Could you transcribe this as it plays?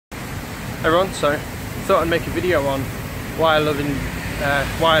everyone, so thought I'd make a video on why I live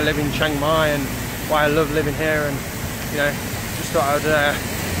in Chiang Mai and why I love living here, and you know, just thought I'd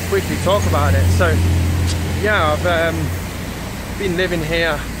quickly talk about it. So yeah, I've been living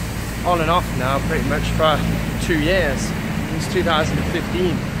here on and off now pretty much for 2 years, since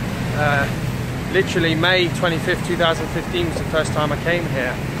 2015. Literally May 25th 2015 was the first time I came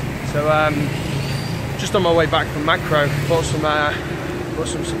here. So just on my way back from macro, bought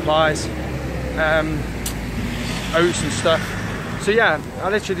some supplies, oats and stuff. So yeah, I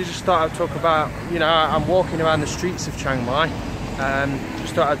literally just thought I'd talk about, you know, I'm walking around the streets of Chiang Mai.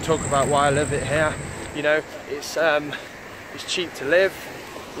 Just thought I'd talk about why I love it here. You know, it's cheap to live.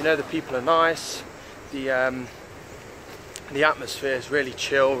 You know, the people are nice. The atmosphere is really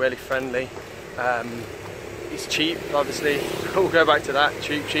chill, really friendly. It's cheap, obviously. We'll go back to that.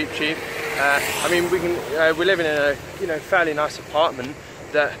 Cheap. I mean, we're living in a, you know, fairly nice apartment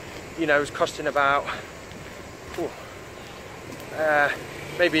that, you know, is costing about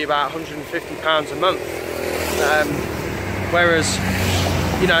maybe about £150 a month. Whereas,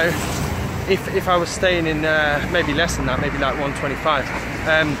 you know, if I was staying in maybe less than that, maybe like 125.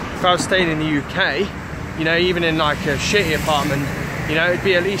 If I was staying in the UK, you know, even in like a shitty apartment, you know, it'd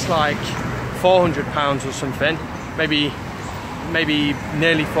be at least like £400 or something, maybe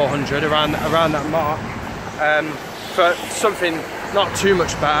nearly 400, around that mark, for something not too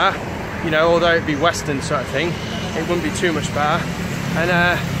much better, you know, although it'd be Western sort of thing, it wouldn't be too much better. And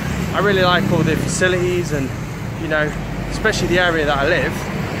I really like all the facilities, and you know, especially the area that I live.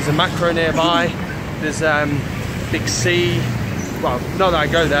 There's a macro nearby, there's Big C, well, not that I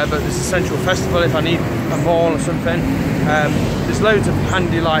go there, but there's a Central Festival if I need a mall or something. There's loads of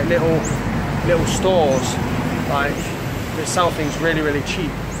handy like little stores, like they sell things really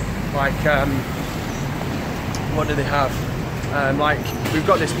cheap. Like what do they have? Like we've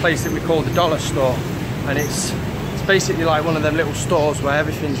got this place that we call the Dollar Store, and it's basically like one of them little stores where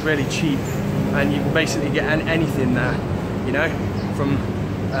everything's really cheap, and you can basically get anything there. You know, from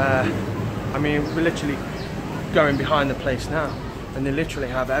I mean, we're literally going behind the place now, and they literally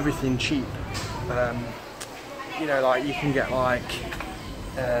have everything cheap. You know, like you can get like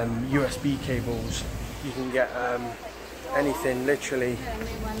USB cables, you can get anything literally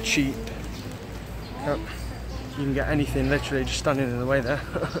cheap. You can get anything literally, just standing in the way there,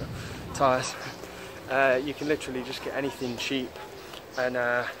 tyres. You can literally just get anything cheap, and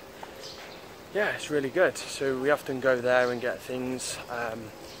yeah, it's really good. So we often go there and get things.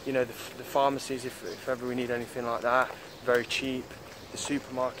 You know, the pharmacies, if ever we need anything like that, very cheap. The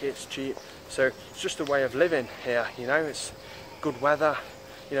supermarkets, cheap. So it's just a way of living here, you know. It's good weather,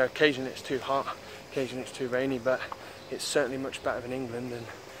 you know, occasionally it's too hot, occasionally it's too rainy, but it's certainly much better than England. And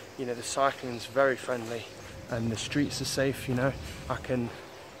you know, the cycling's very friendly, and the streets are safe. You know, I can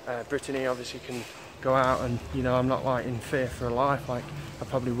Brittany obviously can go out, and you know, I'm not like in fear for her life like I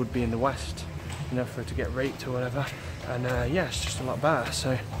probably would be in the West, you know, for her to get raped or whatever. And yeah, it's just a lot better.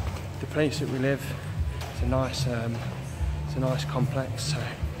 So the place that we live, it's a nice complex. So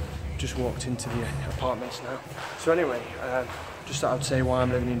just walked into the apartments now. So anyway, just thought I'd say why I'm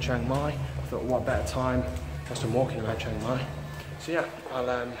living in Chiang Mai. I thought what better time whilst I'm walking around Chiang Mai. So yeah,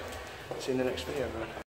 I'll see you in the next video, everyone.